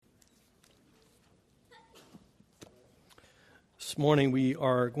This morning we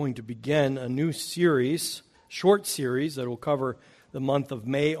are going to begin a new series, short series, that will cover the month of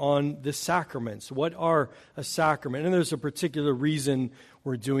May on the sacraments. What are a sacrament? And there's a particular reason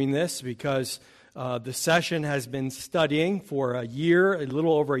we're doing this, because the session has been studying for a year, a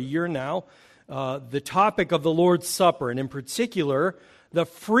little over a year now, the topic of the Lord's Supper, and in particular, the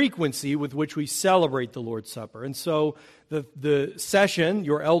frequency with which we celebrate the Lord's Supper. And so the session,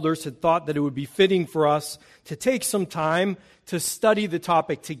 your elders had thought that it would be fitting for us to take some time to study the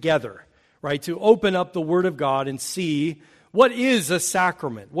topic together, right? To open up the Word of God and see what is a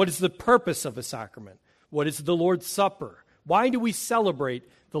sacrament? What is the purpose of a sacrament? What is the Lord's Supper? Why do we celebrate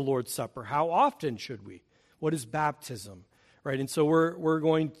the Lord's Supper? How often should we? What is baptism? Right, and so we're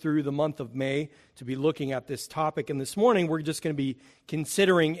going through the month of May to be looking at this topic. And this morning, we're just going to be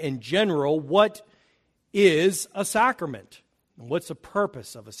considering in general, what is a sacrament? What's the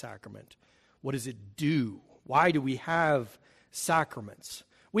purpose of a sacrament? What does it do? Why do we have sacraments?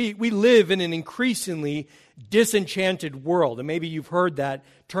 We live in an increasingly disenchanted world. And maybe you've heard that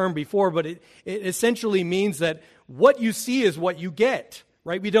term before, but it essentially means that what you see is what you get,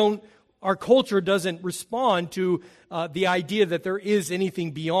 right? Our culture doesn't respond to the idea that there is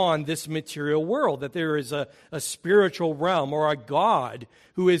anything beyond this material world, that there is a spiritual realm or a God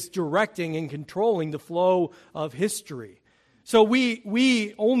who is directing and controlling the flow of history. So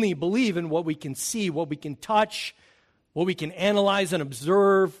we only believe in what we can see, what we can touch, what we can analyze and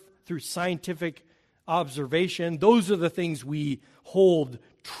observe through scientific observation. Those are the things we hold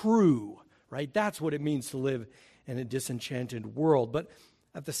true, right? That's what it means to live in a disenchanted world. But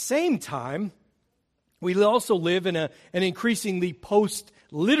at the same time, we also live in an increasingly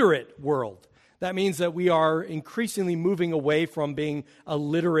post-literate world. That means that we are increasingly moving away from being a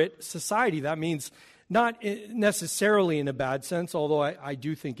literate society. That means not necessarily in a bad sense, although I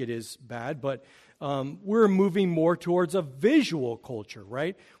do think it is bad, but we're moving more towards a visual culture,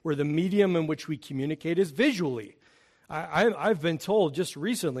 right? Where the medium in which we communicate is visually. I've been told just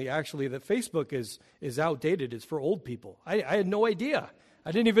recently, actually, that Facebook is outdated. It's for old people. I had no idea.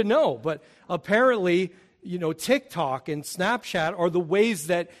 I didn't even know, but apparently, TikTok and Snapchat are the ways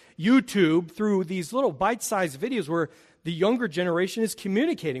that YouTube, through these little bite-sized videos where the younger generation is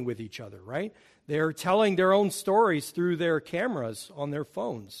communicating with each other, right? They're telling their own stories through their cameras on their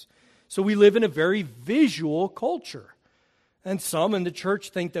phones. So we live in a very visual culture. And some in the church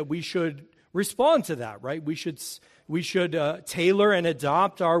think that we should respond to that, right? We should tailor and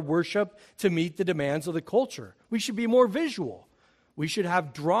adopt our worship to meet the demands of the culture. We should be more visual. We should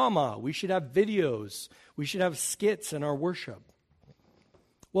have drama. We should have videos. We should have skits in our worship.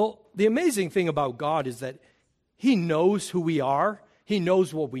 Well, the amazing thing about God is that He knows who we are. He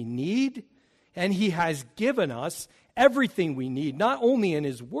knows what we need. And He has given us everything we need, not only in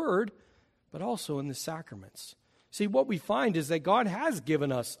His Word, but also in the sacraments. See, what we find is that God has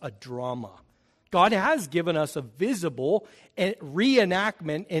given us a drama. God has given us a visible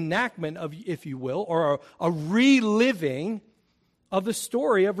enactment of, if you will, or a reliving of the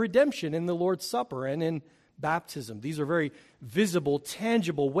story of redemption in the Lord's Supper and in baptism. These are very visible,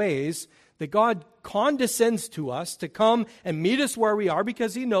 tangible ways that God condescends to us to come and meet us where we are,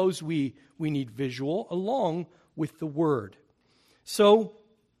 because He knows we need visual along with the Word. So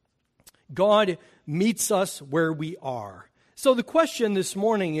God meets us where we are. So the question this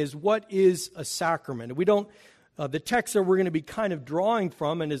morning is, what is a sacrament? The text that we're going to be kind of drawing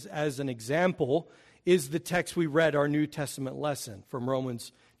from, and as an example, is the text we read, our New Testament lesson from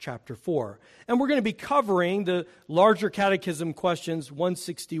Romans chapter 4. And we're going to be covering the larger catechism questions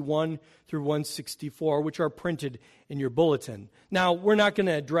 161 through 164, which are printed in your bulletin. Now, we're not going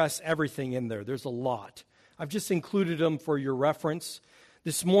to address everything in there. There's a lot. I've just included them for your reference.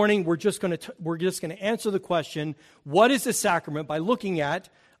 This morning, we're just going to answer the question, what is a sacrament, by looking at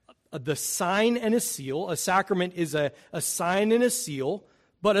the sign and a seal. A sacrament is a sign and a seal.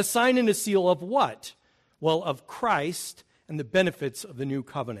 But a sign and a seal of what? Well, of Christ and the benefits of the new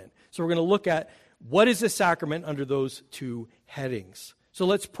covenant. So we're going to look at what is a sacrament under those two headings. So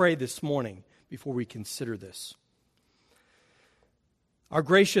let's pray this morning before we consider this. Our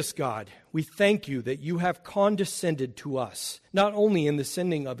gracious God, we thank You that You have condescended to us, not only in the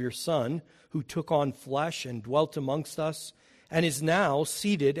sending of Your Son, who took on flesh and dwelt amongst us, and is now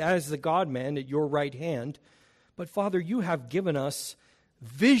seated as the God-man at Your right hand, but Father, You have given us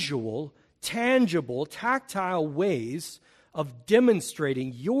visual, tangible, tactile ways of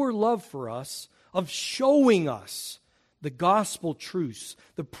demonstrating Your love for us, of showing us the gospel truths,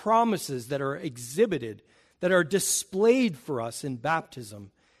 the promises that are exhibited, that are displayed for us in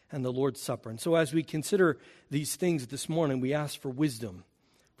baptism and the Lord's Supper. And so as we consider these things this morning, we ask for wisdom,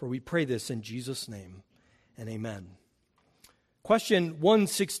 for we pray this in Jesus' name, and amen. Question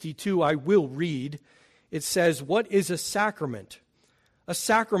 162 I will read. It says, what is a sacrament? A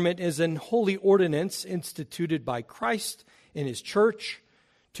sacrament is an holy ordinance instituted by Christ in his church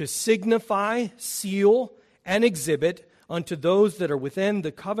to signify, seal, and exhibit unto those that are within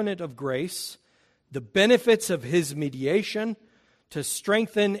the covenant of grace the benefits of his mediation, to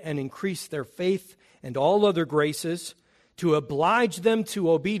strengthen and increase their faith and all other graces, to oblige them to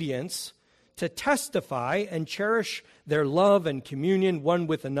obedience, to testify and cherish their love and communion one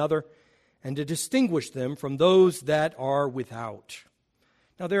with another, and to distinguish them from those that are without.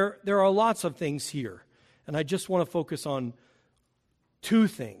 Now, there are lots of things here, and I just want to focus on two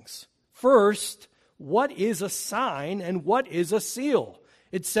things. First, what is a sign and what is a seal?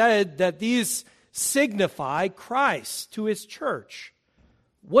 It said that these signify Christ to his church.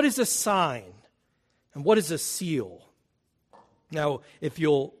 What is a sign and what is a seal? Now, if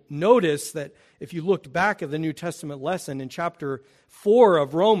you'll notice that if you looked back at the New Testament lesson in chapter 4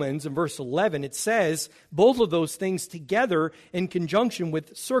 of Romans in verse 11, it says both of those things together in conjunction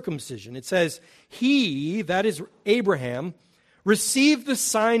with circumcision. It says, he, that is Abraham, received the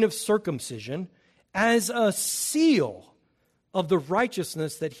sign of circumcision as a seal of the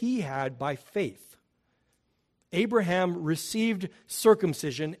righteousness that he had by faith. Abraham received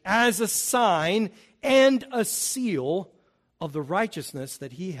circumcision as a sign and a seal of the righteousness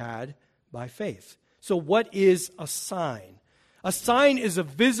that he had by faith. So what is a sign? A sign is a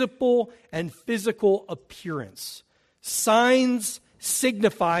visible and physical appearance. Signs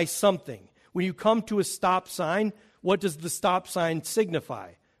signify something. When you come to a stop sign, what does the stop sign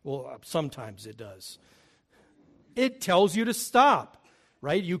signify? Well, sometimes it does. It tells you to stop,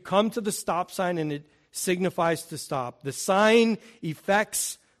 right? You come to the stop sign and it signifies to stop. The sign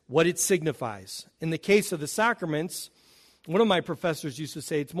effects what it signifies. In the case of the sacraments, one of my professors used to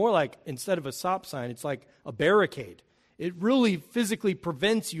say it's more like, instead of a stop sign, it's like a barricade. It really physically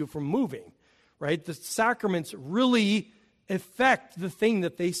prevents you from moving, right? The sacraments really affect the thing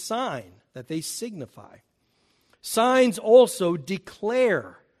that they sign, that they signify. Signs also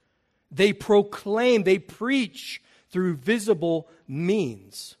declare, they proclaim, they preach through visible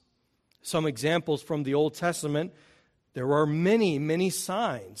means. Some examples from the Old Testament, there are many, many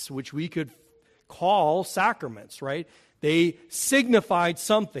signs which we could call sacraments, right? They signified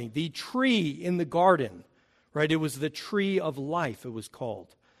something. The tree in the garden, right? It was the tree of life, it was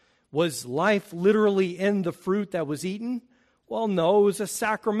called. Was life literally in the fruit that was eaten? Well, no, it was a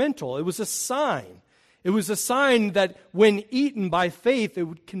sacramental. It was a sign. It was a sign that when eaten by faith, it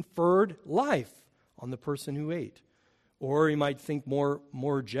would conferred life on the person who ate. Or you might think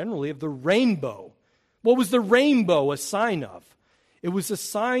more generally of the rainbow. What was the rainbow a sign of? It was a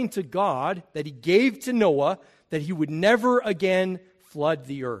sign to God that he gave to Noah that he would never again flood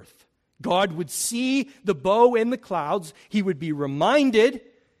the earth. God would see the bow in the clouds, he would be reminded,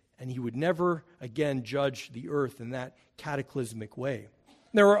 and he would never again judge the earth in that cataclysmic way.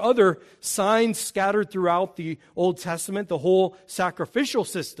 There are other signs scattered throughout the Old Testament. The whole sacrificial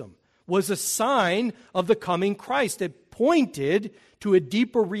system was a sign of the coming Christ. It pointed to a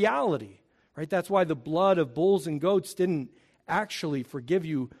deeper reality, right? That's why the blood of bulls and goats didn't actually forgive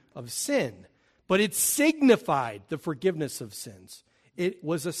you of sin, but it signified the forgiveness of sins. It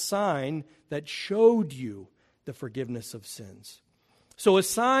was a sign that showed you the forgiveness of sins. So a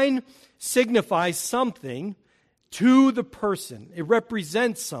sign signifies something to the person. It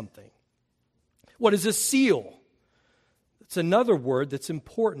represents something. What is a seal? It's another word that's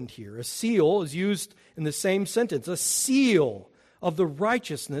important here. A seal is used in the same sentence. A seal of the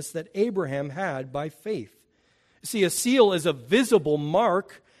righteousness that Abraham had by faith. See, a seal is a visible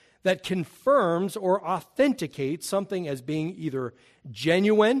mark that confirms or authenticates something as being either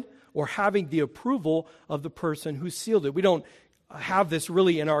genuine or having the approval of the person who sealed it. We don't have this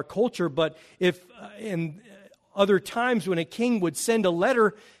really in our culture, but if in other times when a king would send a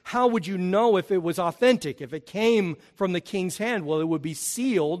letter, how would you know if it was authentic? If it came from the king's hand, well, it would be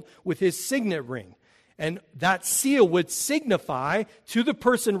sealed with his signet ring. And that seal would signify to the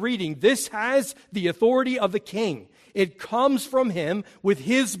person reading, this has the authority of the king. It comes from him with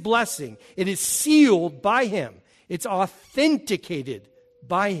his blessing. It is sealed by him. It's authenticated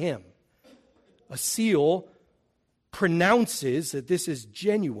by him. A seal pronounces that this is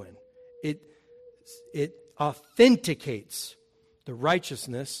genuine. It authenticates the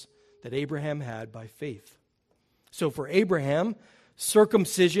righteousness that Abraham had by faith. So for Abraham,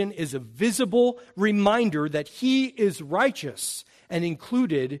 circumcision is a visible reminder that he is righteous and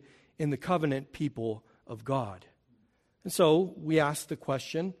included in the covenant people of God. And so we ask the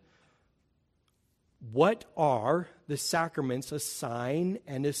question, what are the sacraments a sign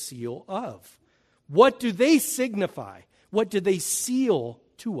and a seal of? What do they signify? What do they seal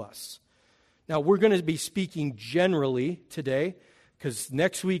to us? Now, we're going to be speaking generally today, because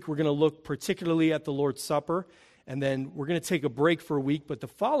next week we're going to look particularly at the Lord's Supper, and then we're going to take a break for a week, but the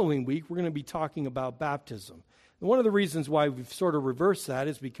following week we're going to be talking about baptism. And one of the reasons why we've sort of reversed that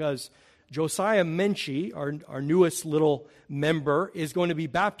is because Josiah Menchie, our newest little member, is going to be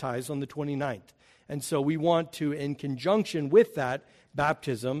baptized on the 29th. And so we want to, in conjunction with that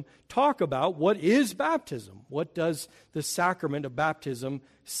baptism, talk about what is baptism. What does the sacrament of baptism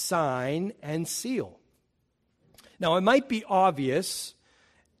sign and seal? Now, it might be obvious,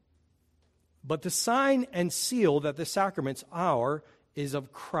 but the sign and seal that the sacraments are is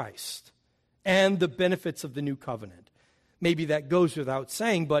of Christ and the benefits of the new covenant. Maybe that goes without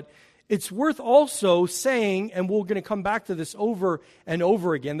saying, but it's worth also saying, and we're going to come back to this over and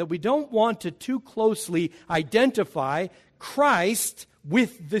over again, that we don't want to too closely identify Christ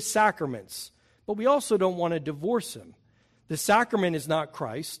with the sacraments, but we also don't want to divorce him. The sacrament is not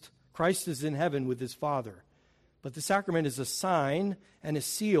Christ. Christ is in heaven with his Father. But the sacrament is a sign and a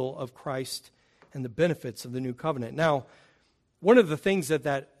seal of Christ and the benefits of the new covenant. Now, one of the things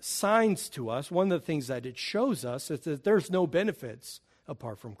that signs to us, one of the things that it shows us, is that there's no benefits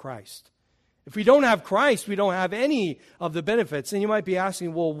apart from Christ. If we don't have Christ, we don't have any of the benefits. And you might be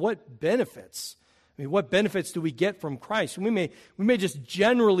asking, well, what benefits? I mean, what benefits do we get from Christ? And we may just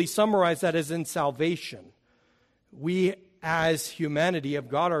generally summarize that as in salvation. We, as humanity, have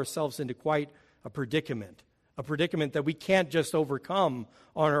got ourselves into quite a predicament that we can't just overcome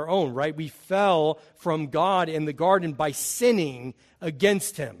on our own, right? We fell from God in the garden by sinning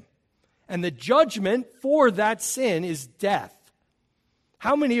against him. And the judgment for that sin is death.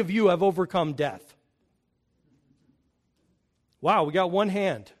 How many of you have overcome death? Wow, we got one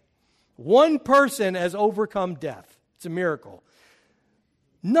hand. One person has overcome death. It's a miracle.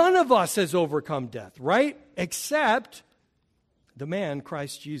 None of us has overcome death, right? Except the man,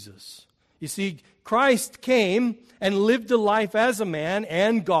 Christ Jesus. You see, Christ came and lived a life as a man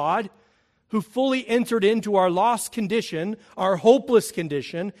and God who fully entered into our lost condition, our hopeless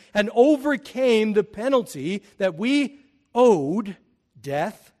condition, and overcame the penalty that we owed,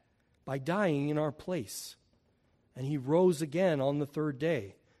 death, by dying in our place. And he rose again on the third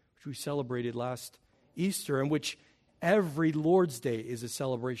day, which we celebrated last Easter, and which every Lord's Day is a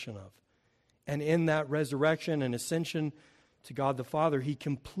celebration of. And in that resurrection and ascension to God the Father, he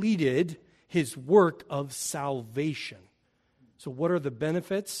completed his work of salvation. So what are the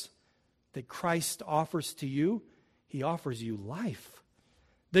benefits that Christ offers to you? He offers you life,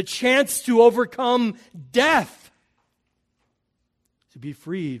 the chance to overcome death, to be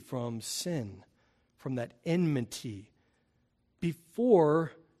freed from sin, from that enmity.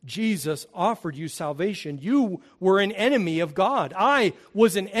 Before Jesus offered you salvation, you were an enemy of God. I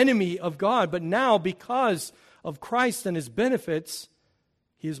was an enemy of God, but now because of Christ and his benefits,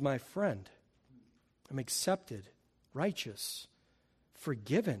 he is my friend. I'm accepted, righteous,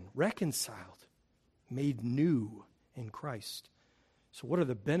 forgiven, reconciled, made new in Christ. So what are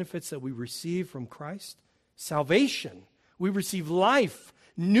the benefits that we receive from Christ? Salvation. We receive life,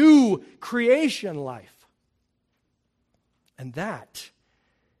 new creation life. And that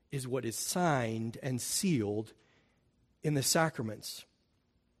is what is signed and sealed in the sacraments.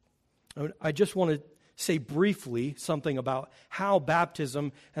 I just want to say briefly something about how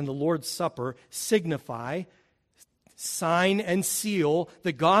baptism and the Lord's Supper signify, sign, and seal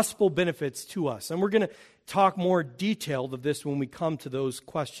the gospel benefits to us. And we're going to talk more detailed of this when we come to those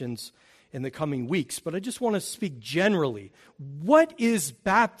questions in the coming weeks. But I just want to speak generally. What is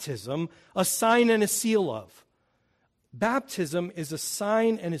baptism a sign and a seal of? Baptism is a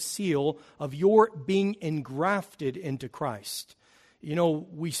sign and a seal of your being engrafted into Christ. You know,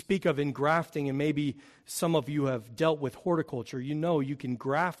 we speak of engrafting, and maybe some of you have dealt with horticulture. You know you can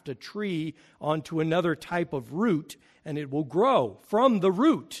graft a tree onto another type of root, and it will grow from the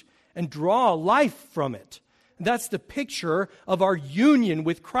root and draw life from it. And that's the picture of our union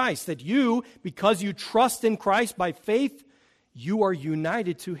with Christ, that you, because you trust in Christ by faith, you are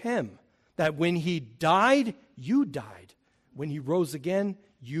united to him. That when he died, you died. When he rose again,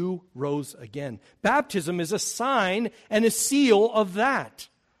 you rose again. Baptism is a sign and a seal of that.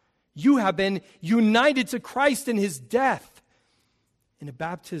 You have been united to Christ in his death in a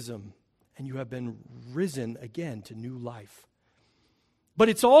baptism, and you have been risen again to new life. But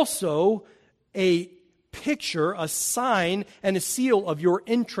it's also a picture, a sign, and a seal of your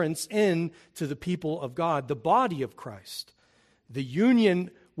entrance into the people of God, the body of Christ. The union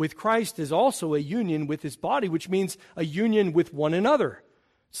with Christ is also a union with his body, which means a union with one another.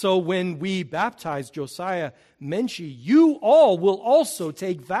 So when we baptize Josiah Menchie, you all will also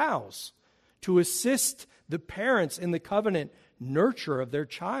take vows to assist the parents in the covenant nurture of their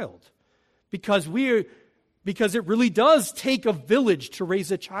child. Because it really does take a village to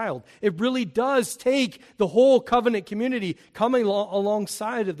raise a child. It really does take the whole covenant community coming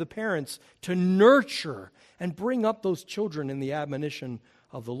alongside of the parents to nurture and bring up those children in the admonition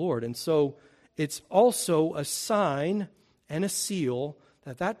of the Lord. And so it's also a sign and a seal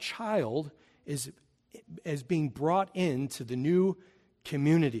that that child is being brought into the new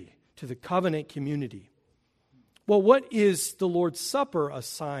community, to the covenant community. Well, what is the Lord's Supper a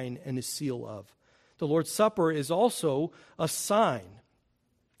sign and a seal of? The Lord's Supper is also a sign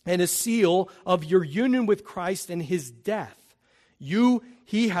and a seal of your union with Christ and His death.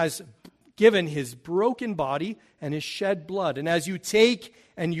 He has given His broken body and His shed blood. And as you take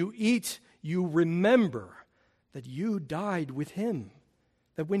and you eat, you remember that you died with Him.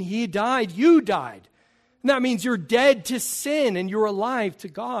 That when He died, you died. And that means you're dead to sin and you're alive to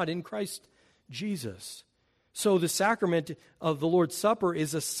God in Christ Jesus. So the sacrament of the Lord's Supper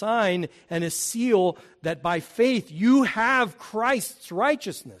is a sign and a seal that by faith you have Christ's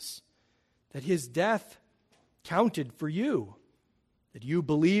righteousness, that His death counted for you, that you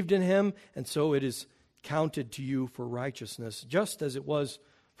believed in Him, and so it is counted to you for righteousness, just as it was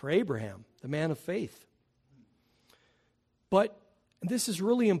for Abraham, the man of faith. But this is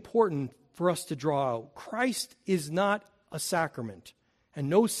really important for us to draw out. Christ is not a sacrament, and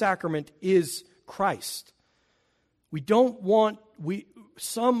no sacrament is Christ.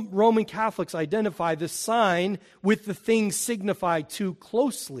 Some Roman Catholics identify the sign with the thing signified too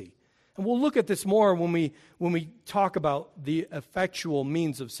closely. And we'll look at this more when we talk about the effectual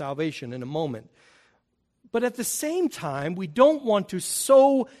means of salvation in a moment. But at the same time, we don't want to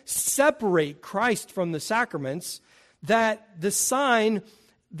so separate Christ from the sacraments that the sign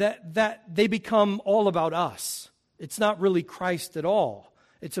that they become all about us. It's not really Christ at all.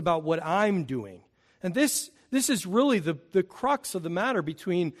 It's about what I'm doing. And this is really the crux of the matter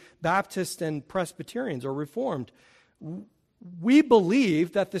between Baptist and Presbyterians or Reformed. We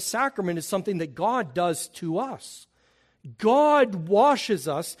believe that the sacrament is something that God does to us. God washes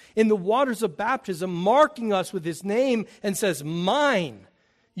us in the waters of baptism, marking us with His name and says, "Mine.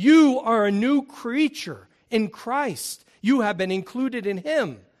 You are a new creature in Christ. You have been included in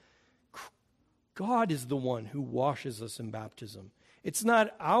Him." God is the one who washes us in baptism. It's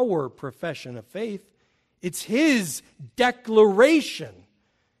not our profession of faith. It's His declaration,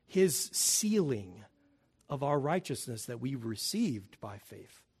 His sealing of our righteousness that we've received by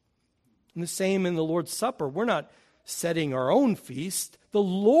faith. And the same in the Lord's Supper. We're not setting our own feast. The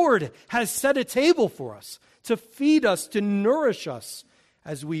Lord has set a table for us to feed us, to nourish us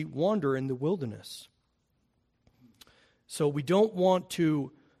as we wander in the wilderness. So we don't want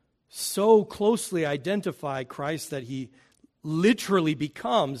to so closely identify Christ that He literally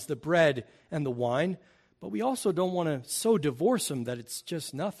becomes the bread and the wine, but we also don't want to so divorce Him that it's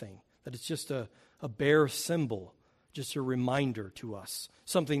just nothing, that it's just a bare symbol, just a reminder to us,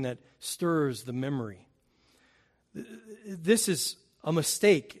 something that stirs the memory. This is a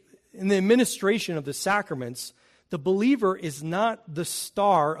mistake. In the administration of the sacraments, the believer is not the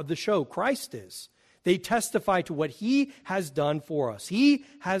star of the show. Christ is. They testify to what He has done for us. He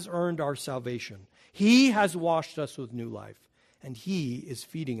has earned our salvation. He has washed us with new life. And He is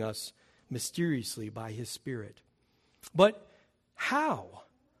feeding us mysteriously by His Spirit. But how?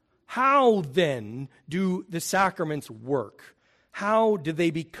 How then do the sacraments work? How do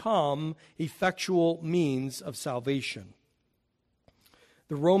they become effectual means of salvation?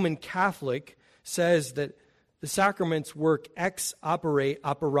 The Roman Catholic says that the sacraments work ex opere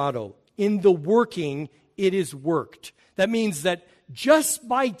operato. In the working, it is worked. That means that just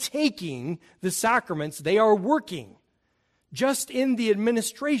by taking the sacraments, they are working. Just in the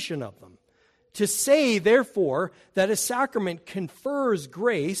administration of them. To say, therefore, that a sacrament confers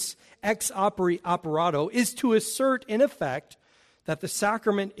grace ex opere operato is to assert, in effect, that the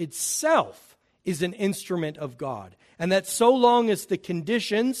sacrament itself is an instrument of God, and that so long as the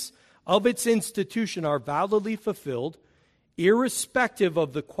conditions of its institution are validly fulfilled, irrespective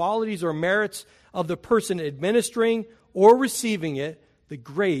of the qualities or merits of the person administering or receiving it, the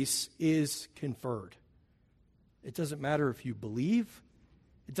grace is conferred. It doesn't matter if you believe.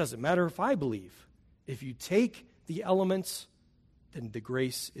 It doesn't matter if I believe. If you take the elements, then the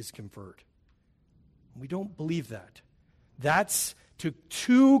grace is conferred. We don't believe that. That's to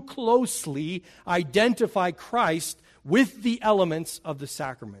too closely identify Christ with the elements of the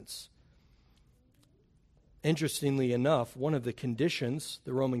sacraments. Interestingly enough, one of the conditions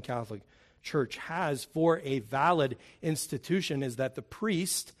the Roman Catholic Church has for a valid institution is that the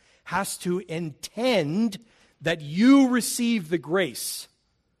priest has to intend that you receive the grace.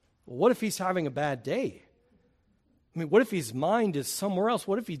 Well, what if he's having a bad day? I mean, what if his mind is somewhere else?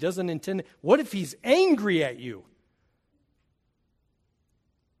 What if he doesn't intend? What if he's angry at you?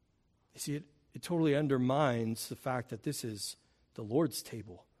 You see, it totally undermines the fact that this is the Lord's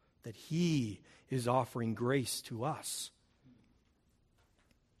table, that he is offering grace to us.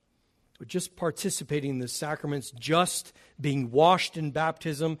 But just participating in the sacraments, just being washed in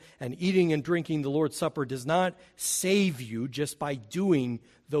baptism and eating and drinking the Lord's Supper does not save you just by doing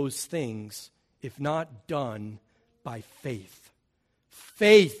those things, if not done by faith.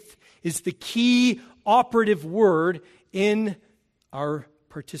 Faith is the key operative word in our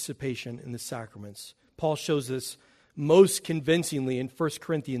participation in the sacraments. Paul shows this most convincingly in 1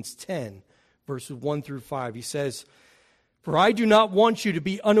 Corinthians 10, verses 1 through 5. He says, "For I do not want you to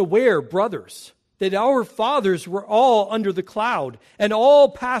be unaware, brothers, that our fathers were all under the cloud, and all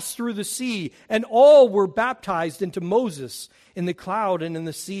passed through the sea, and all were baptized into Moses in the cloud and in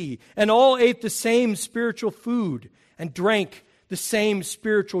the sea, and all ate the same spiritual food, and drank the same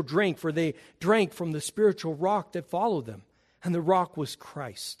spiritual drink, for they drank from the spiritual rock that followed them, and the rock was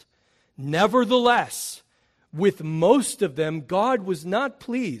Christ. Nevertheless, with most of them God was not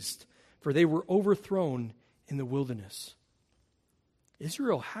pleased, for they were overthrown in the wilderness."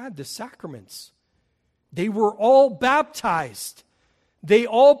 Israel had the sacraments. They were all baptized. They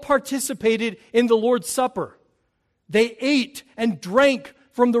all participated in the Lord's Supper. They ate and drank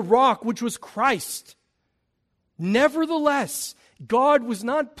from the rock, which was Christ. Nevertheless, God was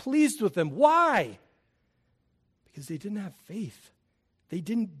not pleased with them. Why? Because they didn't have faith. They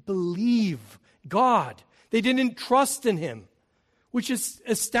didn't believe God. They didn't trust in Him, which is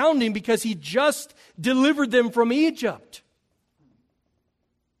astounding because He just delivered them from Egypt.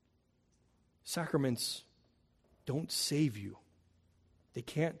 Sacraments don't save you. They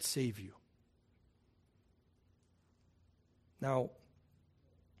can't save you. Now,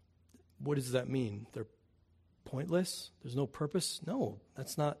 what does that mean? They're pointless? There's no purpose? No,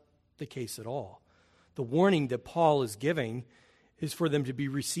 that's not the case at all. The warning that Paul is giving is for them to be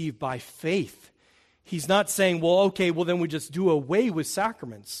received by faith. He's not saying, then we just do away with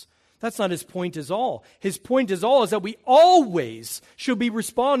sacraments. That's not his point at all. His point is that we always should be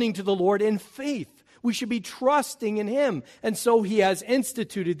responding to the Lord in faith. We should be trusting in Him. And so He has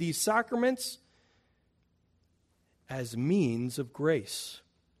instituted these sacraments as means of grace.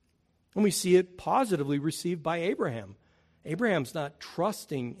 And we see it positively received by Abraham. Abraham's not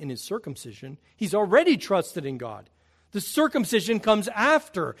trusting in his circumcision. He's already trusted in God. The circumcision comes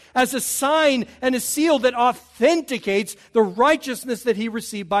after as a sign and a seal that authenticates the righteousness that he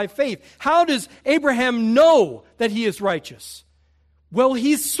received by faith. How does Abraham know that he is righteous? Well,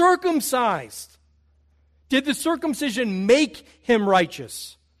 he's circumcised. Did the circumcision make him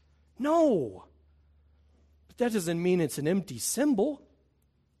righteous? No. But that doesn't mean it's an empty symbol.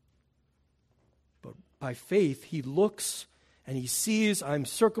 But by faith, he looks and he sees, I'm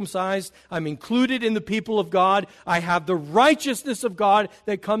circumcised, I'm included in the people of God, I have the righteousness of God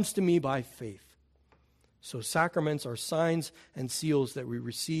that comes to me by faith. So sacraments are signs and seals that we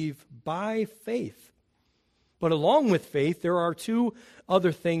receive by faith. But along with faith, there are two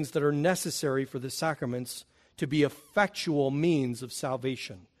other things that are necessary for the sacraments to be effectual means of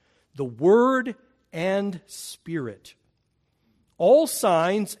salvation: the Word and Spirit. All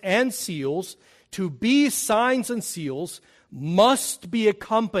signs and seals, to be signs and seals, must be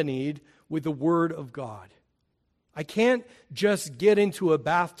accompanied with the Word of God. I can't just get into a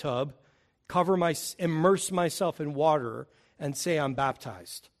bathtub, immerse myself in water, and say I'm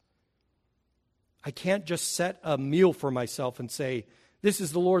baptized. I can't just set a meal for myself and say, this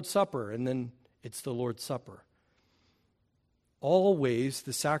is the Lord's Supper, and then it's the Lord's Supper. Always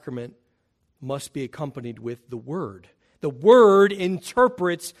the sacrament must be accompanied with the Word. The Word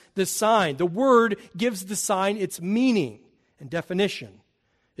interprets the sign. The Word gives the sign its meaning and definition.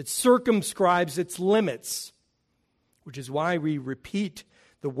 It circumscribes its limits, which is why we repeat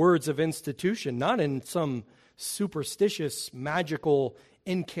the words of institution, not in some superstitious, magical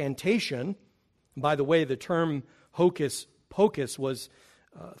incantation. By the way, the term hocus pocus was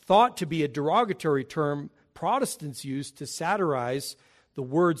thought to be a derogatory term Protestants used to satirize the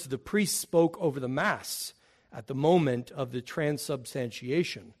words the priest spoke over the Mass at the moment of the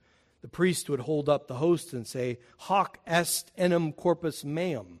transubstantiation. The priest would hold up the host and say, "Hoc est enim corpus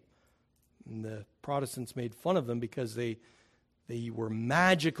meum." And the Protestants made fun of them because they were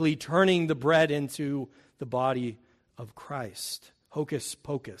magically turning the bread into the body of Christ. Hocus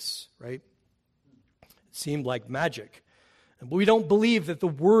pocus, right? It seemed like magic. But we don't believe that the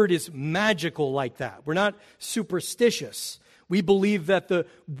Word is magical like that. We're not superstitious. We believe that the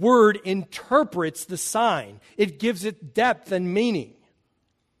Word interprets the sign. It gives it depth and meaning.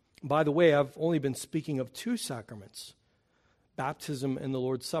 By the way, I've only been speaking of 2 sacraments, baptism and the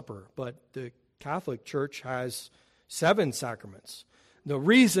Lord's Supper, but the Catholic Church has 7 sacraments. The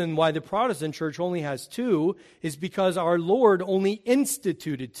reason why the Protestant Church only has 2 is because our Lord only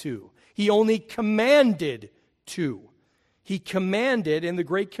instituted 2. He only commanded 2. He commanded in the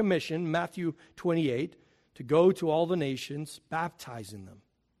Great Commission, Matthew 28, to go to all the nations, baptizing them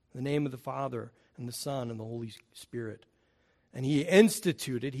in the name of the Father and the Son and the Holy Spirit. And he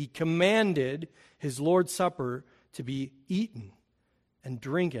instituted, he commanded his Lord's Supper to be eaten and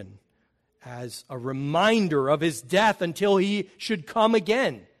drinking as a reminder of his death until he should come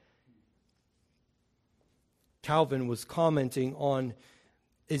again. Calvin was commenting on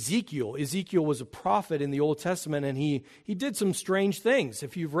Ezekiel. Ezekiel was a prophet in the Old Testament, and he did some strange things.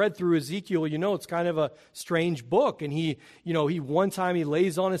 If you've read through Ezekiel, you know it's kind of a strange book. And he one time he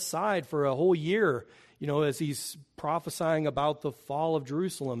lays on his side for a whole year, as he's prophesying about the fall of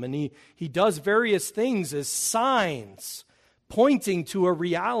Jerusalem. And he does various things as signs pointing to a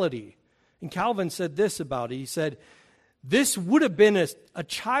reality. And Calvin said this about it. He said, "This would have been a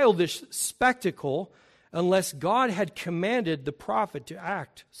childish spectacle unless God had commanded the prophet to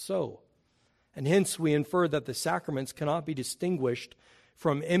act so. And hence we infer that the sacraments cannot be distinguished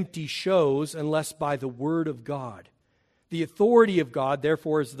from empty shows unless by the word of God. The authority of God,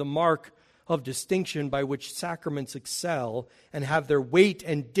 therefore, is the mark of distinction by which sacraments excel and have their weight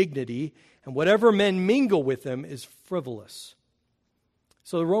and dignity, and whatever men mingle with them is frivolous."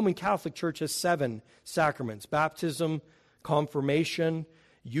 So the Roman Catholic Church has 7 sacraments: baptism, confirmation,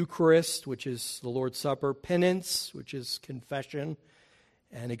 Eucharist, which is the Lord's Supper, penance, which is confession,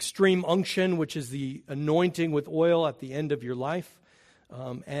 and extreme unction, which is the anointing with oil at the end of your life,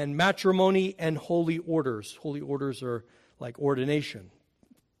 and matrimony and holy orders. Holy orders are like ordination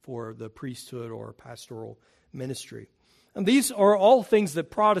for the priesthood or pastoral ministry. And these are all things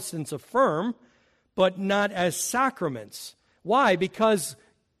that Protestants affirm, but not as sacraments. Why? Because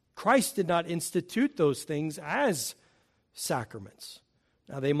Christ did not institute those things as sacraments.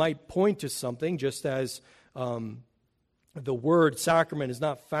 Now, they might point to something, just as the word sacrament is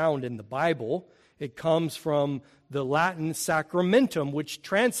not found in the Bible. It comes from the Latin sacramentum, which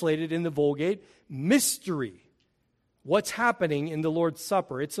translated in the Vulgate, mystery. What's happening in the Lord's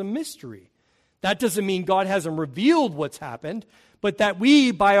Supper? It's a mystery. That doesn't mean God hasn't revealed what's happened, but that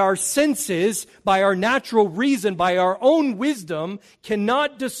we, by our senses, by our natural reason, by our own wisdom,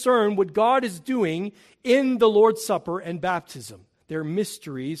 cannot discern what God is doing in the Lord's Supper and baptism. They're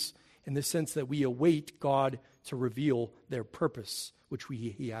mysteries in the sense that we await God to reveal their purpose, which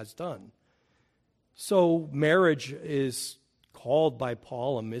He has done. So marriage is called by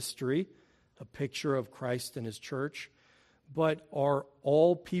Paul a mystery, a picture of Christ and His church. But are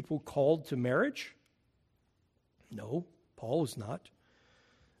all people called to marriage? No, Paul is not.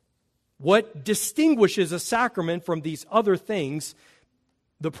 What distinguishes a sacrament from these other things,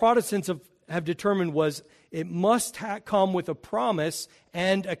 the Protestants have determined, was it must come with a promise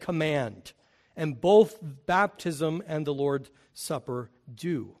and a command. And both baptism and the Lord's Supper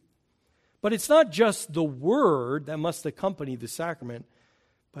do. But it's not just the word that must accompany the sacrament,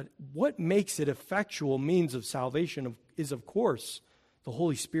 but what makes it effectual means of salvation is, of course, the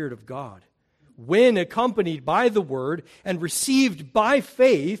Holy Spirit of God. When accompanied by the word and received by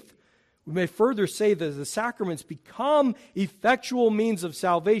faith, we may further say that the sacraments become effectual means of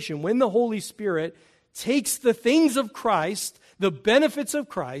salvation when the Holy Spirit takes the things of Christ, the benefits of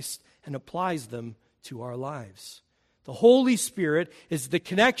Christ, and applies them to our lives. The Holy Spirit is the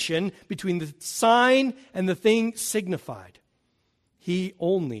connection between the sign and the thing signified. He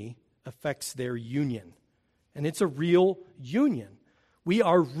only affects their union. And it's a real union. We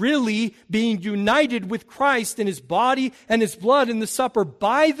are really being united with Christ in His body and His blood in the supper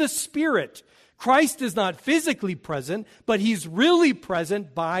by the Spirit. Christ is not physically present, but He's really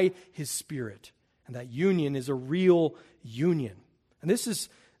present by His Spirit. And that union is a real union. And this is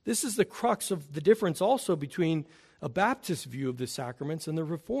the crux of the difference also between a Baptist view of the sacraments and the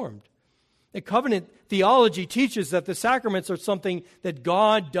Reformed. The covenant theology teaches that the sacraments are something that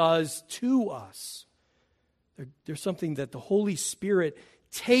God does to us. They're something that the Holy Spirit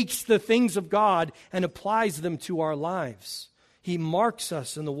takes the things of God and applies them to our lives. He marks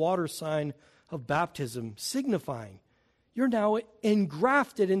us in the water sign of baptism, signifying you're now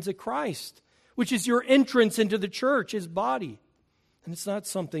engrafted into Christ, which is your entrance into the church, His body. And it's not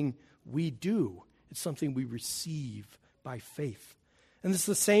something we do. It's something we receive by faith. And it's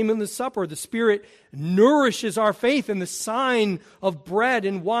the same in the supper. The Spirit nourishes our faith in the sign of bread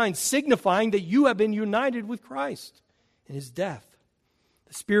and wine, signifying that you have been united with Christ in His death.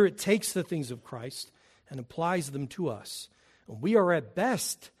 The Spirit takes the things of Christ and applies them to us. And we are at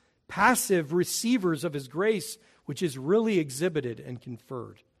best passive receivers of His grace, which is really exhibited and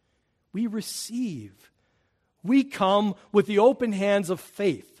conferred. We receive. We come with the open hands of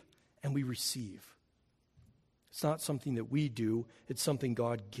faith, and we receive. It's not something that we do. It's something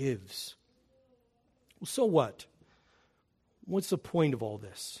God gives. Well, so what? What's the point of all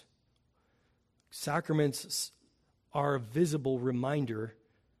this? Sacraments are a visible reminder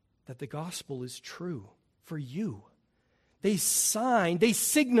that the gospel is true for you. They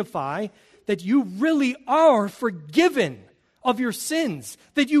signify that you really are forgiven of your sins,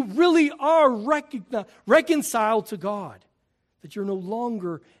 that you really are reconciled to God, that you're no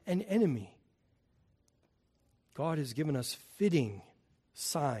longer an enemy. God has given us fitting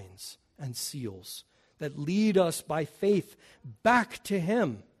signs and seals that lead us by faith back to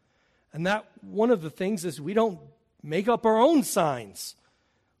Him. And that one of the things is we don't make up our own signs.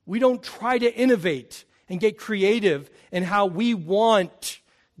 We don't try to innovate and get creative in how we want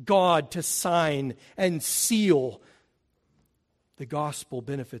God to sign and seal the gospel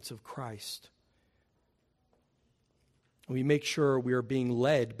benefits of Christ. We make sure we are being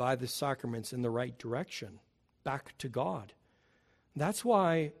led by the sacraments in the right direction, back to God. That's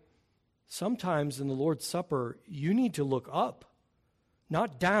why sometimes in the Lord's Supper, you need to look up,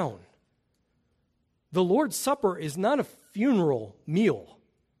 not down. The Lord's Supper is not a funeral meal.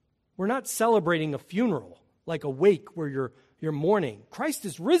 We're not celebrating a funeral like a wake where you're mourning. Christ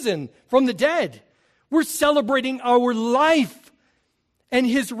is risen from the dead. We're celebrating our life and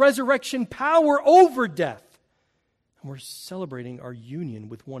His resurrection power over death. And we're celebrating our union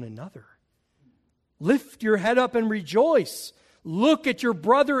with one another. Lift your head up and rejoice. Look at your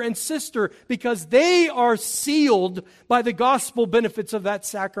brother and sister because they are sealed by the gospel benefits of that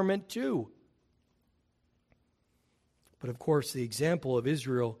sacrament too. But of course, the example of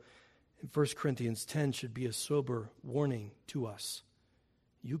Israel in 1 Corinthians 10 should be a sober warning to us.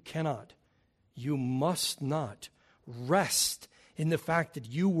 You cannot, you must not rest in the fact that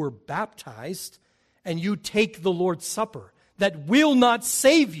you were baptized and you take the Lord's Supper. That will not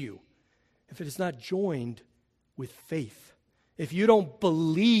save you if it is not joined with faith. If you don't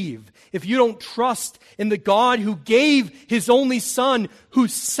believe, if you don't trust in the God who gave His only Son, who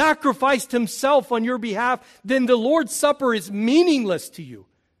sacrificed Himself on your behalf, then the Lord's Supper is meaningless to you.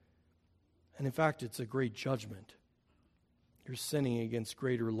 And in fact, it's a great judgment. You're sinning against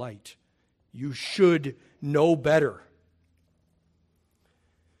greater light. You should know better.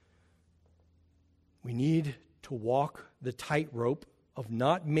 We need to walk the tightrope of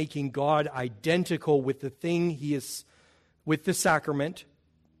not making God identical with the thing He is, with the sacrament,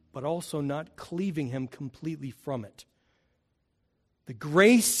 but also not cleaving Him completely from it. The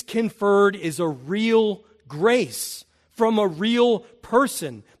grace conferred is a real grace from a real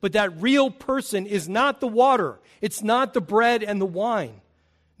person, but that real person is not the water, it's not the bread and the wine,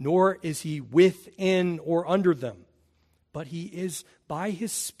 nor is He within or under them, but He is by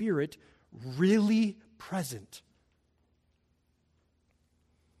His Spirit really present.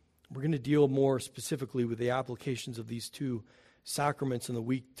 We're going to deal more specifically with the applications of these two sacraments in the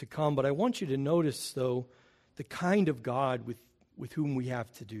week to come, but I want you to notice, though, the kind of God with whom we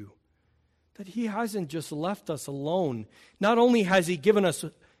have to do. That He hasn't just left us alone. Not only has He given us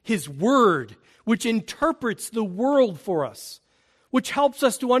His Word, which interprets the world for us, which helps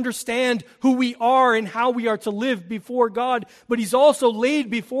us to understand who we are and how we are to live before God, but He's also laid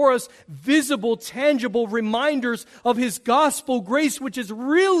before us visible, tangible reminders of His gospel grace, which is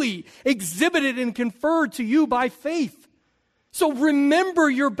really exhibited and conferred to you by faith. So remember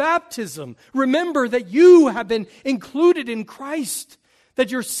your baptism. Remember that you have been included in Christ,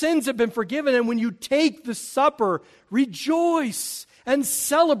 that your sins have been forgiven, and when you take the supper, rejoice and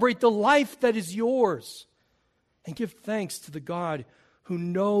celebrate the life that is yours. And give thanks to the God who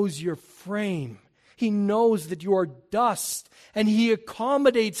knows your frame. He knows that you are dust, and He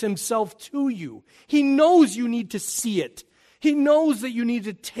accommodates Himself to you. He knows you need to see it. He knows that you need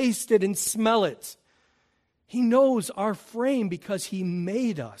to taste it and smell it. He knows our frame because He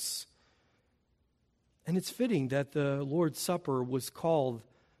made us. And it's fitting that the Lord's Supper was called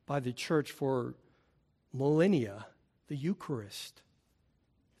by the church for millennia the Eucharist.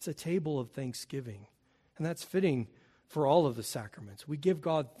 It's a table of thanksgiving. And that's fitting for all of the sacraments. We give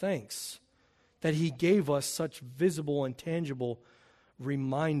God thanks that He gave us such visible and tangible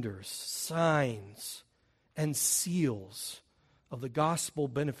reminders, signs, and seals of the gospel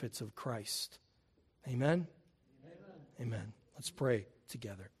benefits of Christ. Amen? Amen. Let's pray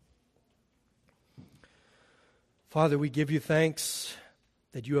together. Father, we give You thanks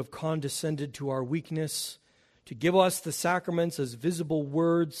that You have condescended to our weakness to give us the sacraments as visible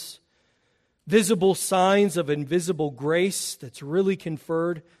words visible signs of invisible grace that's really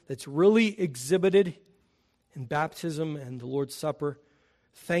conferred, that's really exhibited in baptism and the Lord's Supper.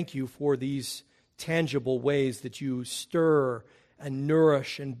 Thank you for these tangible ways that you stir and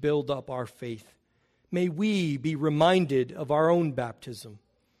nourish and build up our faith. May we be reminded of our own baptism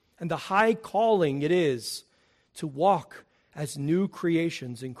and the high calling it is to walk as new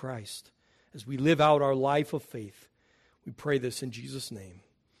creations in Christ as we live out our life of faith. We pray this in Jesus' name,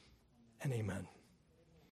 and amen.